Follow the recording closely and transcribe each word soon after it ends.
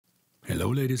Hello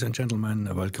ladies and gentlemen,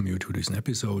 I welcome you to this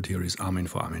episode. Here is Armin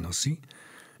for Armin OC.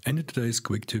 And in today's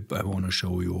quick tip I want to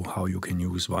show you how you can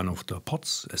use one of the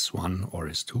pots, S1 or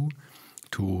S2,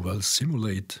 to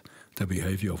simulate the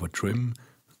behavior of a trim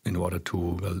in order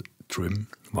to trim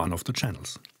one of the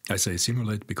channels. I say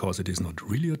simulate because it is not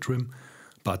really a trim,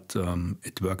 but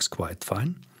it works quite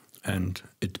fine and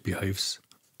it behaves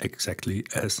exactly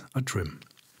as a trim.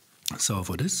 So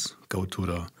for this, go to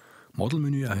the model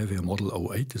menu. I have here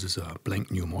model 08. This is a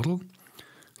blank new model.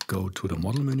 Go to the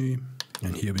model menu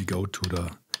and here we go to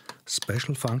the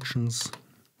special functions.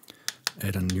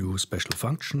 Add a new special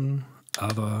function,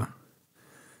 other,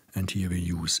 and here we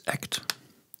use act.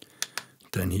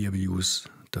 Then here we use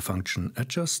the function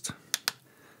adjust,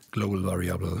 global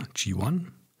variable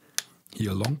G1.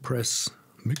 Here long press,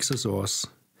 mixer source,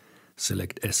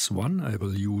 select S1. I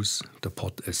will use the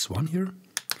pot S1 here.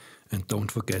 And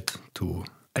don't forget to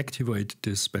activate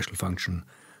this special function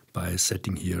by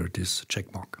setting here this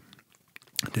check mark.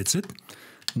 That's it.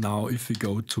 Now if we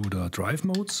go to the drive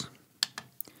modes,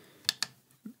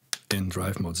 in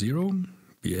drive mode 0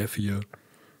 we have here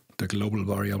the global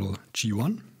variable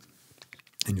G1,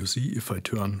 and you see if I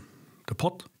turn the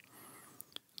pot,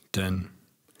 then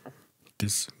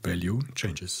this value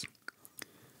changes.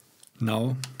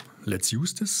 Now let's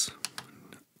use this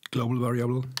global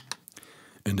variable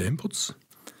in the inputs.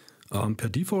 Per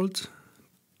default,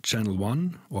 channel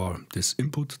 1, or this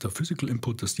input, the physical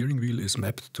input, the steering wheel, is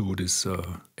mapped to this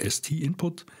ST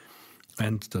input,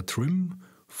 and the trim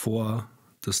for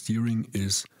the steering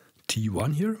is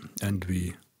T1 here, and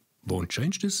we won't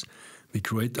change this. We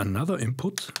create another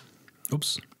input,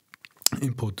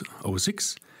 input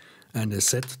 06, and I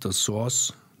set the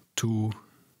source to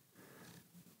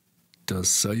the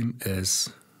same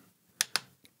as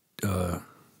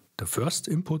the first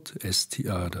input, the ST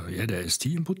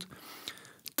input.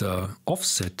 The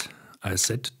offset I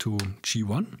set to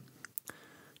G1,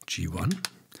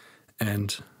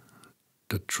 and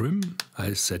the trim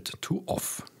I set to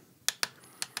off.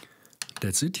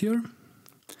 That's it here.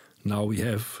 Now we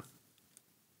have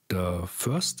the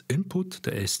first input,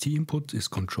 the ST input, is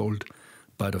controlled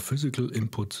by the physical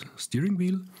input steering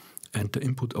wheel, and the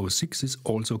input 06 is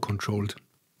also controlled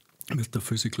with the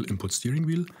physical input steering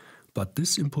wheel. But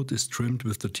this input is trimmed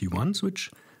with the T1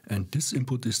 switch, and this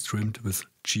input is trimmed with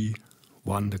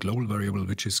G1, the global variable,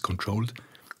 which is controlled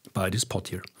by this pot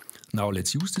here. Now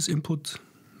let's use this input.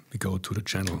 We go to the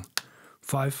channel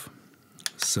 5,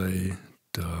 say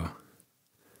the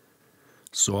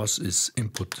source is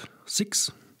input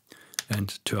 6,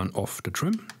 and turn off the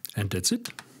trim, and that's it.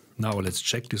 Now let's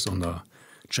check this on the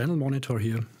channel monitor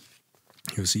here.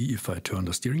 You see if I turn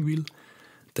the steering wheel,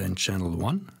 then channel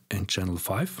 1 and channel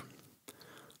 5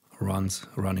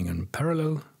 running in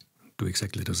parallel, do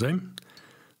exactly the same.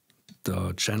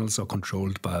 The channels are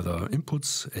controlled by the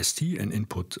inputs ST and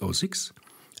input 06,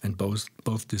 and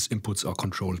both these inputs are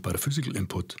controlled by the physical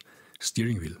input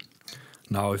steering wheel.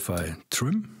 Now if I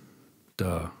trim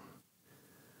the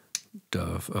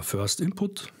first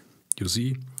input, you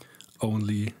see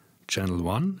only channel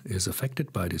 1 is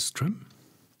affected by this trim.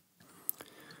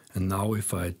 And now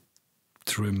if I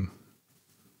trim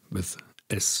with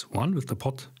S1 with the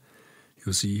pot,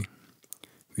 you see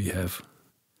we have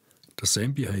the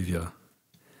same behavior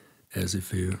as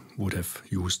if we would have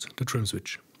used the trim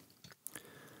switch.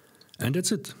 And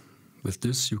that's it. With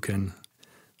this you can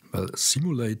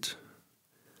simulate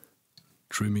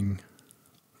trimming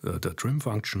the trim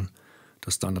function,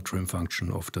 the standard trim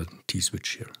function of the T-switch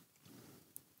here.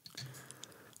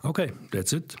 Okay,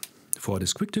 that's it for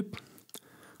this quick tip.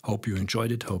 Hope you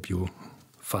enjoyed it, hope you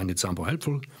find it somehow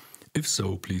helpful. If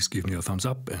so, please give me a thumbs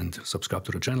up and subscribe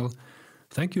to the channel.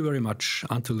 Thank you very much.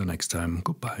 Until the next time,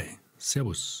 goodbye.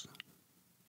 Servus.